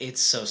relationship.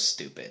 It's so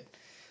stupid.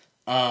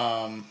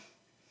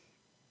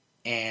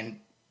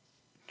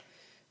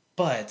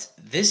 But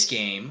this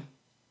game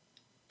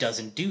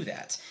doesn't do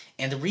that.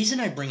 And the reason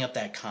I bring up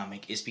that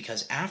comic is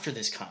because after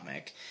this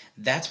comic,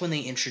 that's when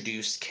they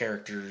introduced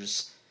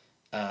characters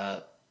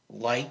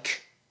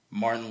like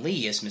Martin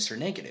Lee as Mr.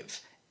 Negative.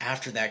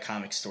 After that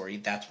comic story,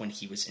 that's when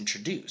he was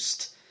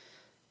introduced.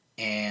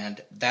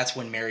 And that's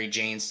when Mary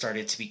Jane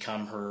started to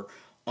become her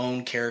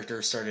own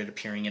character, started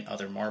appearing in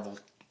other Marvel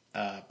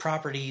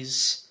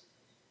properties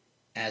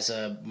as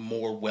a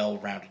more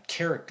well-rounded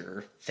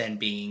character than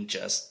being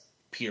just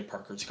Peter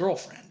Parker's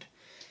girlfriend.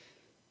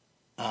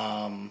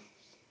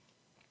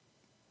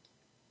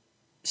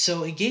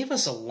 So it gave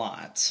us a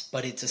lot,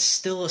 but it's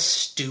still a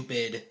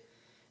stupid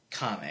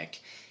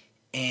comic.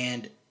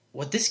 And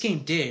what this game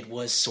did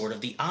was sort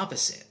of the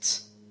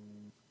opposite.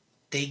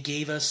 They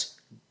gave us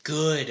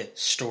good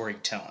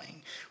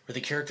storytelling, where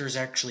the characters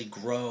actually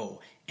grow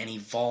and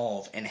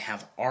evolve and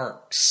have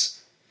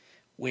arcs,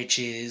 which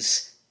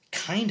is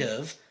kind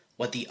of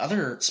what the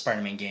other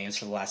Spider-Man games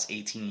for the last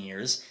 18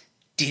 years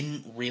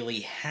didn't really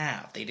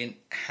have. They didn't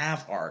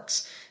have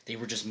arcs. They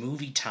were just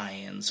movie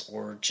tie-ins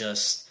or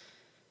just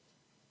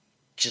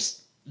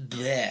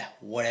bleh,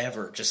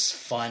 whatever, just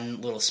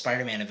fun little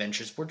Spider-Man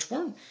adventures, which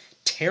weren't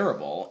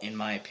terrible, in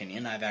my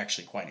opinion. I've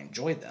actually quite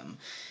enjoyed them.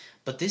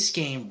 But this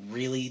game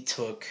really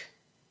took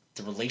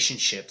the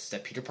relationships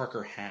that Peter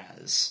Parker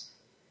has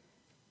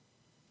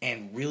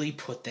and really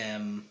put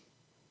them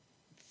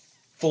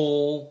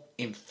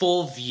in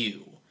full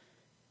view,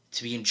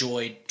 to be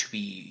enjoyed, to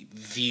be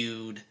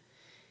viewed,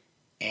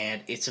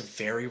 and it's a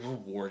very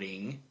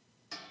rewarding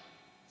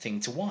thing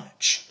to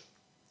watch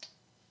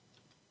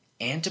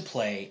and to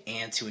play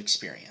and to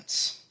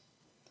experience.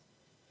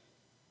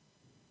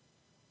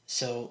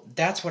 So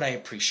that's what I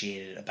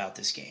appreciated about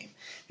this game.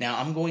 Now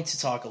I'm going to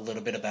talk a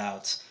little bit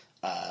about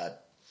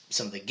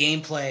some of the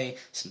gameplay,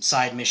 some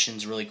side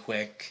missions really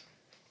quick,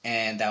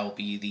 and that will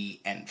be the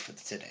end for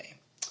today.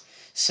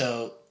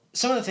 So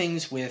some of the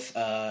things with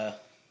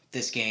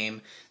this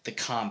game, the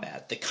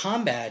combat. The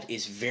combat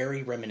is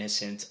very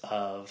reminiscent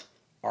of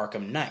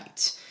Arkham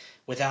Knight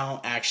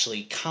without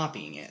actually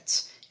copying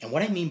it. And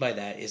what I mean by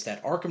that is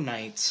that Arkham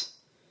Knight,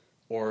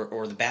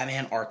 or the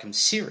Batman Arkham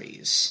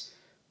series,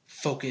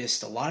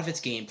 focused a lot of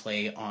its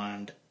gameplay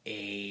on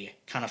a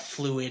kind of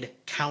fluid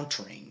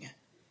countering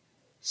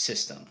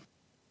system.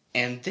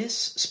 And this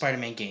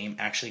Spider-Man game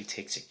actually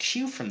takes a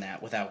cue from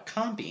that without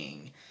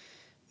copying,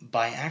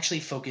 by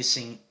actually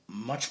focusing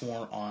much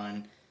more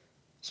on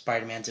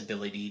Spider-Man's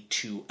ability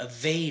to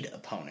evade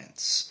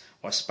opponents.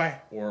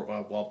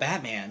 While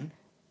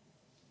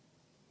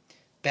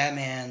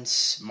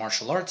Batman's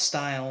martial arts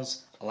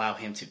styles allow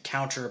him to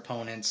counter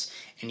opponents,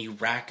 and you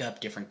rack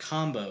up different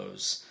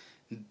combos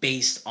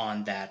based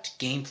on that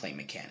gameplay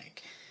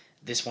mechanic.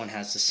 This one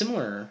has a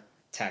similar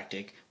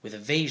tactic with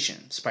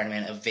evasion.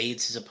 Spider-Man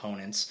evades his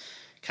opponents,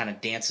 kind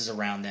of dances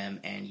around them,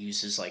 and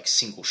uses like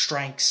single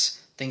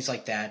strikes, things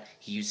like that.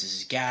 He uses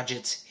his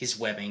gadgets, his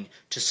webbing,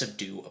 to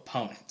subdue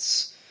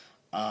opponents,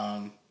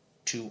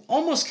 to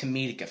almost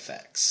comedic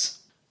effects.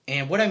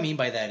 And what I mean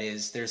by that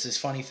is, there's this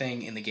funny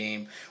thing in the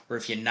game where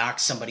if you knock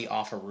somebody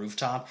off a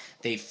rooftop,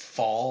 they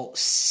fall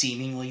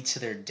seemingly to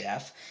their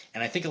death.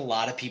 And I think a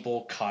lot of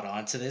people caught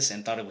on to this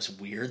and thought it was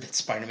weird that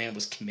Spider-Man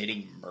was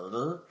committing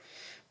murder.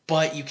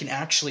 But you can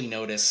actually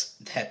notice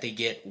that they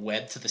get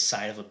webbed to the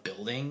side of a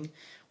building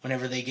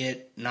whenever they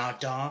get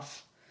knocked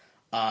off.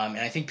 And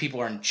I think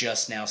people are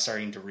just now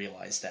starting to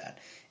realize that.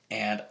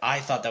 And I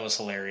thought that was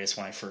hilarious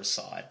when I first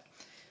saw it.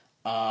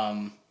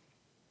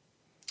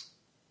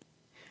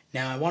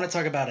 Now, I want to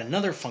talk about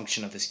another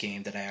function of this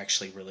game that I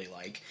actually really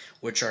like,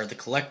 which are the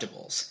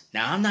collectibles.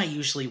 Now, I'm not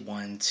usually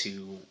one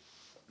to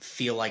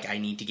feel like I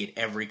need to get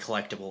every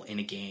collectible in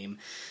a game.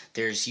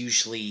 There's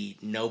usually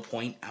no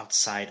point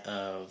outside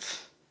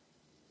of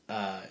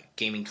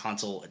gaming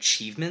console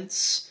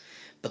achievements,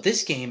 but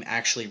this game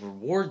actually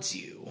rewards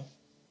you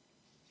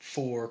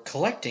for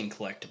collecting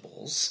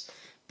collectibles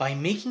by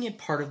making it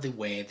part of the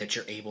way that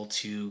you're able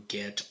to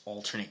get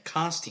alternate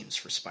costumes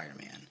for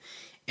Spider-Man.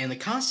 And the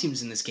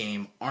costumes in this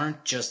game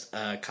aren't just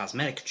a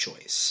cosmetic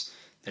choice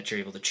that you're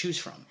able to choose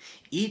from.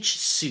 Each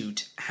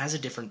suit has a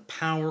different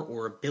power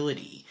or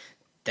ability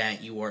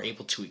that you are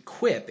able to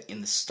equip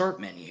in the start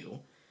menu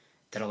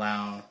that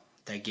allow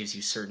that gives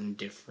you certain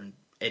different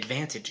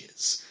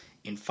advantages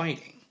in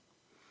fighting.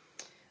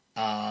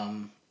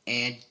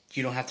 And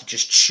you don't have to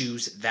just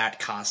choose that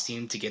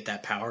costume to get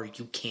that power.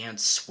 You can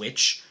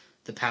switch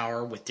the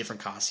power with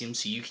different costumes,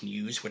 so you can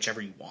use whichever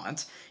you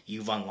want.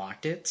 You've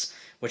unlocked it,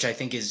 which I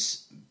think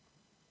is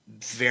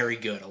very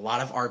good. A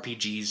lot of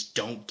RPGs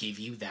don't give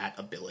you that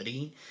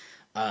ability.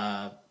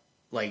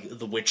 Like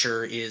The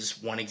Witcher is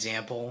one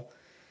example,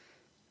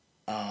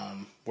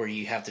 where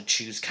you have to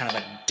choose kind of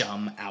a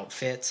dumb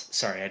outfit.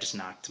 Sorry, I just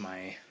knocked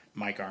my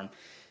mic arm.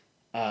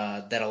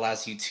 That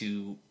allows you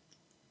to,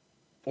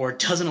 or it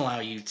doesn't allow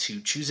you to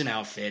choose an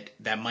outfit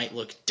that might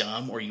look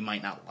dumb or you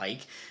might not like,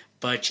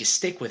 but you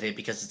stick with it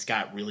because it's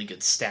got really good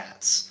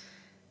stats.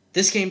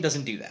 This game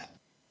doesn't do that.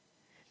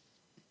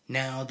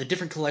 Now, the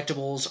different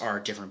collectibles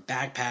are different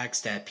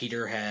backpacks that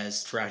Peter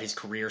has throughout his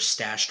career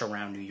stashed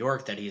around New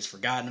York that he has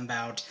forgotten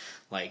about,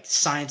 like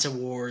science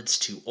awards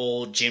to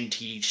old gym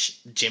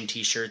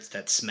t-shirts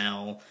that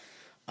smell.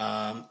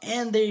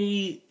 And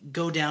they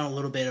go down a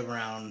little bit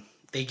around,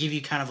 they give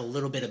you kind of a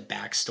little bit of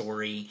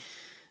backstory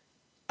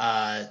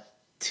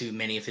to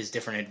many of his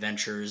different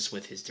adventures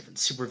with his different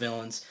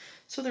supervillains.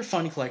 So they're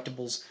fun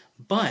collectibles,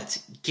 but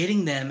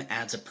getting them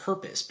adds a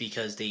purpose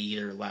because they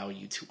either allow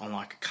you to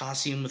unlock a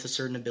costume with a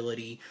certain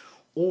ability,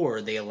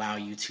 or they allow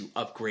you to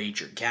upgrade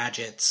your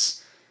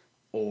gadgets,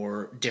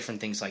 or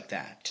different things like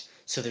that.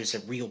 So there's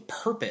a real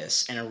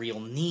purpose and a real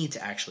need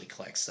to actually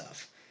collect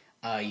stuff.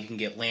 You can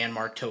get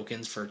landmark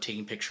tokens for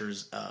taking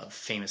pictures of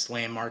famous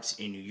landmarks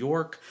in New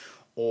York,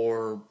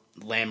 or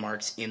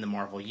landmarks in the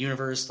Marvel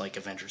Universe, like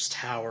Avengers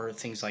Tower,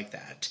 things like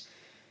that.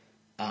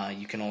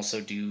 You can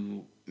also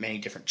do many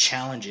different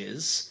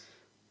challenges,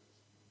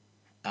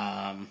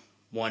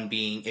 one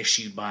being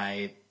issued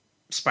by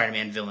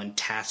Spider-Man villain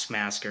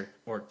Taskmaster,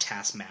 who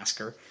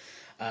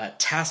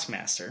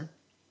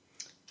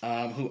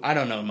I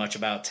don't know much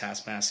about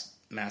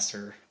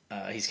Taskmaster.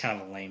 He's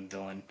kind of a lame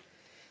villain.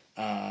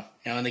 Now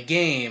in the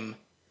game,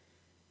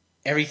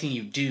 everything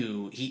you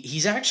do,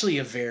 he's actually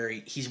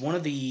he's one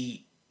of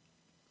the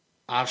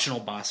optional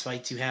boss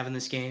fights you have in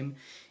this game,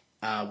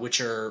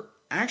 which are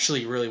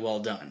actually really well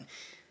done.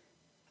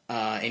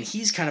 And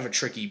he's kind of a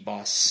tricky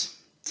boss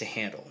to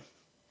handle.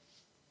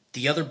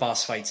 The other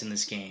boss fights in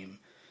this game,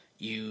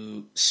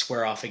 you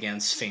square off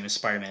against famous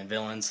Spider-Man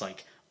villains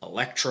like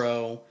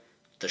Electro,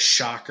 the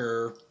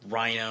Shocker,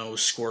 Rhino,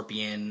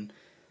 Scorpion,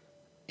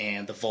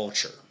 and the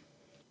Vulture.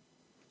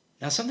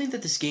 Now, something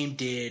that this game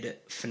did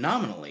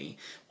phenomenally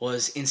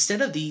was,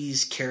 instead of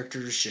these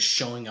characters just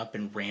showing up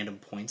in random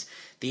points,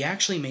 they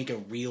actually make a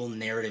real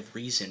narrative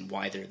reason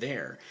why they're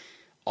there.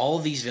 All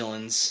of these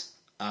villains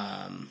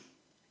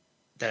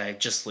that I've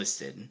just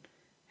listed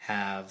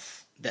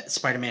that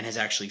Spider-Man has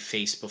actually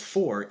faced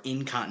before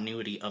in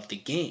continuity of the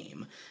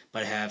game,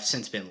 but have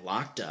since been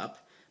locked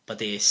up, but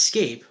they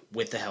escape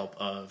with the help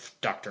of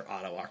Dr.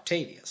 Otto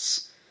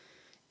Octavius.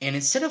 And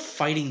instead of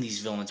fighting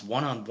these villains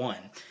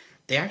one-on-one,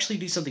 they actually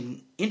do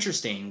something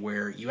interesting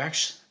where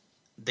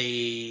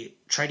they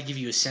try to give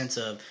you a sense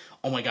of,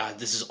 oh my god,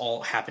 this is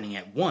all happening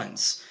at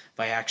once,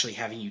 by actually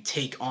having you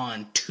take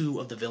on two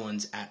of the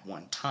villains at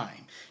one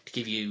time, to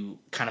give you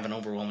kind of an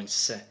overwhelming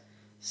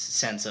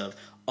sense of,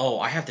 oh,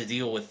 I have to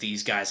deal with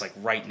these guys like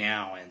right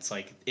now, and it's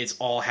like it's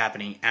all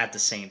happening at the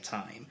same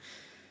time.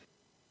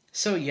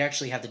 So you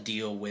actually have to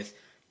deal with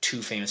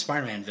two famous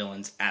Spider-Man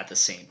villains at the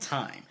same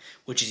time,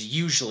 which is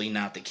usually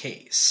not the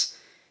case.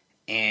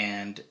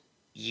 And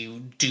you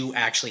do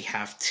actually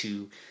have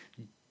to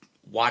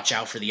watch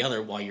out for the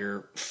other while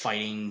you're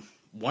fighting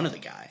one of the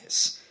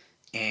guys.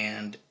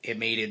 And it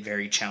made it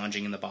very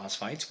challenging in the boss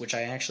fights, which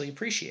I actually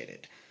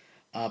appreciated.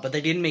 But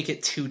they didn't make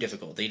it too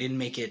difficult. They didn't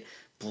make it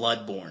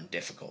Bloodborne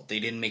difficult. They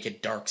didn't make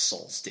it Dark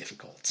Souls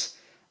difficult,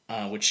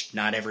 which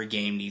not every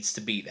game needs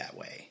to be that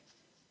way.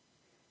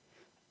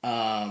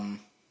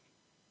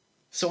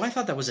 So I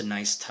thought that was a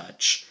nice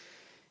touch.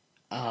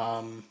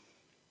 So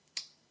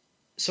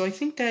I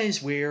think that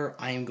is where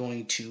I am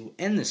going to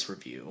end this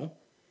review.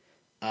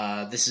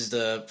 This is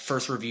the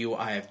first review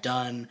I have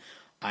done.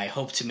 I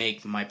hope to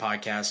make my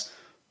podcast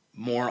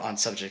more on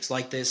subjects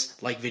like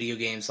this, like video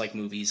games, like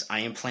movies.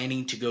 I am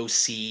planning to go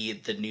see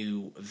the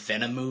new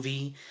Venom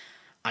movie.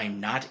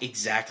 I'm not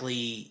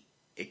exactly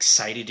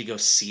excited to go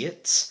see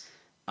it.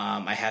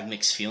 I have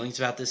mixed feelings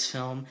about this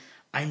film.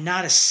 I'm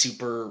not a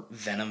super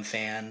Venom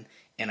fan,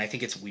 and I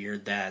think it's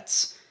weird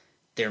that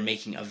they're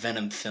making a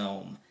Venom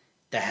film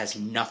that has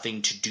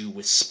nothing to do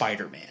with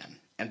Spider-Man.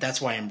 And that's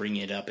why I'm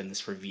bringing it up in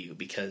this review,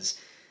 because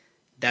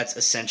that's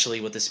essentially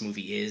what this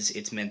movie is.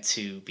 It's meant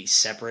to be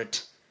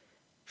separate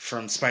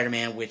from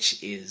Spider-Man,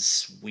 which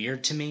is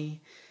weird to me.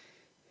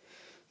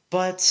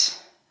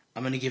 But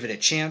I'm going to give it a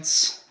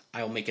chance.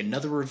 I will make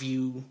another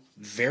review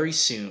very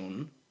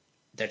soon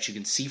that you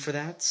can see for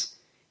that.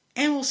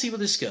 And we'll see where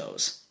this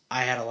goes.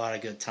 I had a lot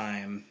of good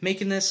time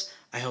making this.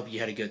 I hope you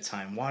had a good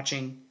time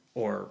watching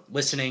or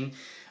listening.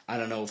 I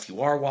don't know if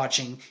you are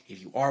watching.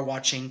 If you are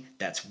watching,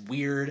 that's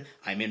weird.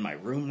 I'm in my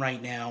room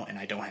right now and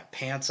I don't have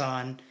pants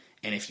on.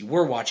 And if you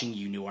were watching,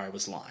 you knew I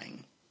was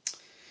lying.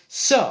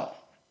 So,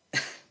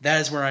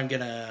 that is where I'm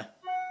going to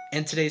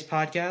end today's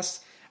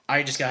podcast.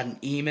 I just got an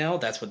email.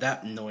 That's what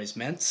that noise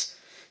meant.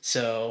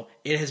 So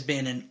it has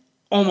been an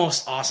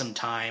almost awesome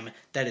time.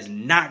 That is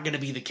not going to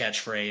be the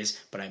catchphrase,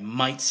 but I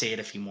might say it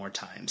a few more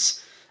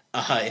times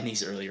in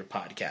these earlier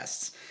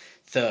podcasts.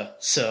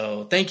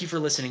 So thank you for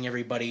listening,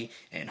 everybody,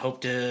 and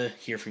hope to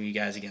hear from you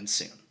guys again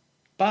soon.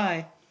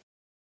 Bye.